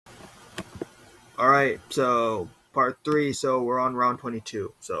Alright, so part 3, so we're on round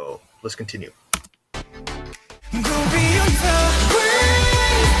 22, so let's continue.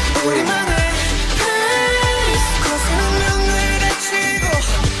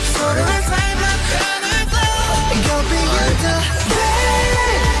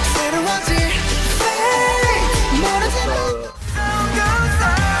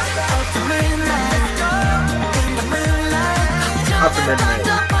 After midnight,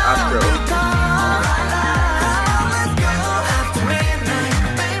 Astro.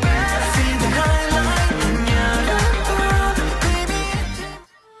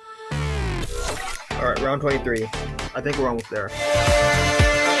 Alright, round 23. I think we're almost there.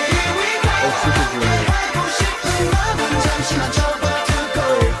 Oh, Super Junior.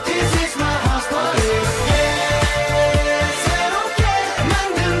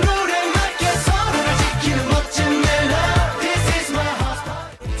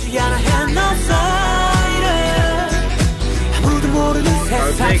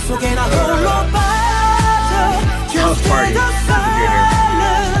 House Party, Super Junior.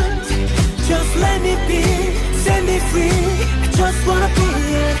 Just let me be, set me free. I just wanna be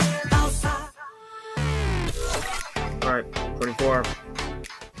outside. Alright, 24.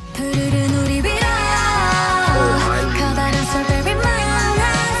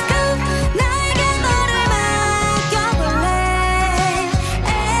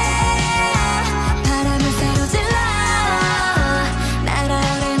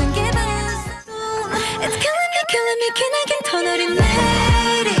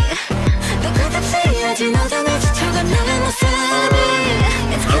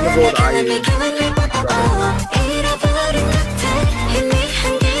 I'm gonna go with IU.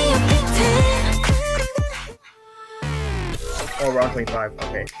 Oh, round 25,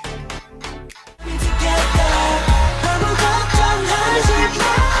 okay.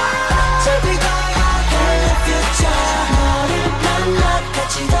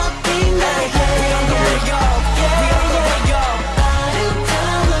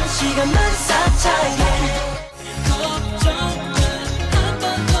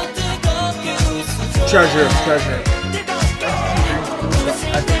 Treasure.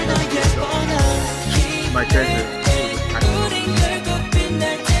 My treasure.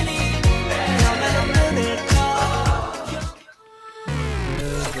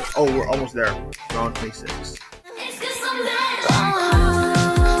 Oh, we're almost there. Round 26.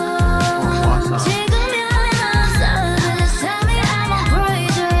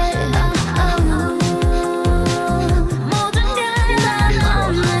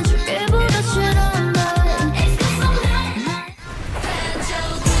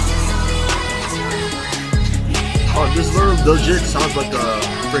 This legit sounds like a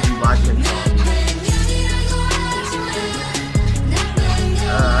freaking Blackpink song.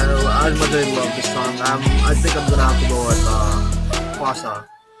 I really love this song. I think I'm gonna have to go with Hwasa.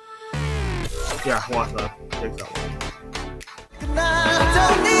 Yeah, Hwasa. Take that one.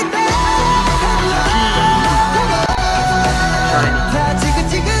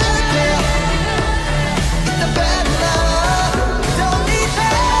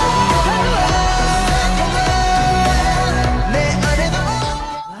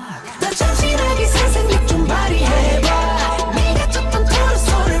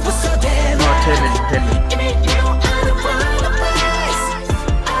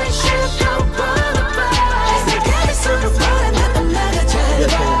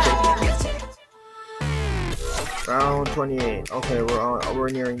 Round 28. Okay, we're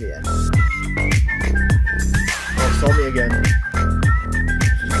nearing the end. Oh, saw me again.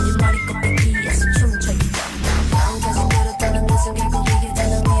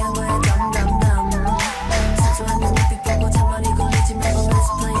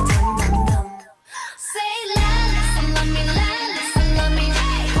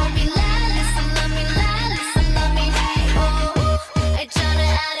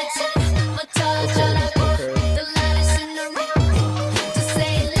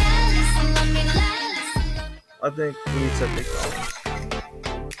 I think we need to take that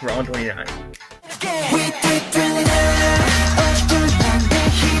one. Round 29.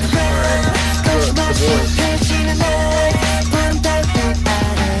 Alright, the boys.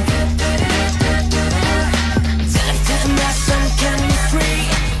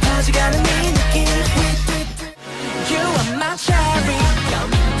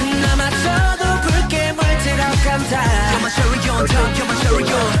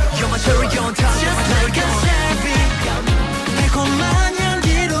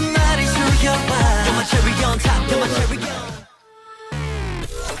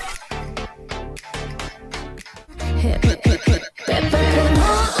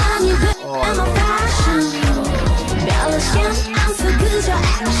 Oh,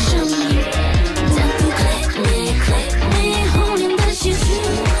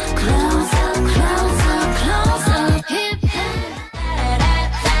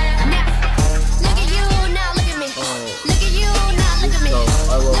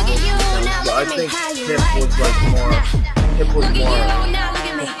 was Look at more. you, now look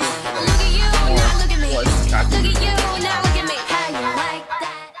at me. Look at you, now look at me. More Look catchy. at you, now look at me. How you like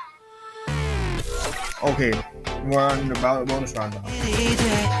that? Okay, we're on the bonus round now.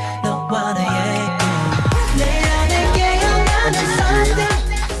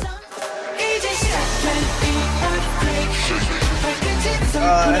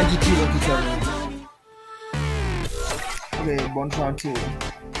 NGT 127. Okay, bonus round 2.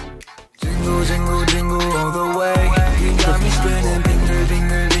 Jingle, jingle, jingle all the way. You got me spinning, bingle,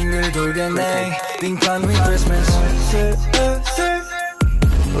 bingle, bingle, 돌겠네. Think on me Christmas.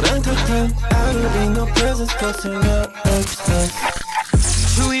 우린 탁탁, I will be no presents, cause you're extra.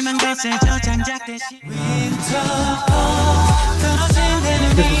 주위만 거세져 장작대신 Winter, 떨어진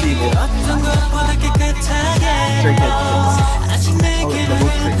대는 This is evil. 어떤 것보다 깨끗하게 Trick it. 아직 내게로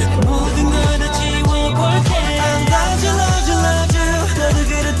모든 걸 다 지워볼게 I love you, love you, love you 너도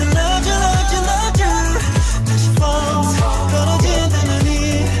그랬던 love you, love you, love you 다시 fall 떨어진다느니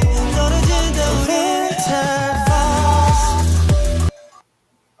떨어진다 Winter falls.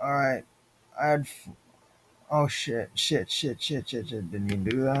 Alright, I had. Oh shit, didn't mean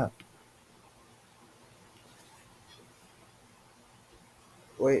to do that.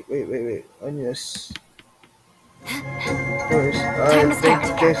 Wait. I need this. First, Time to thanks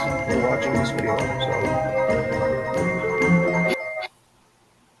start. Jason for watching this video.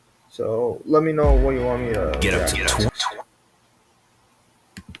 So let me know what you want me to Get up react to to.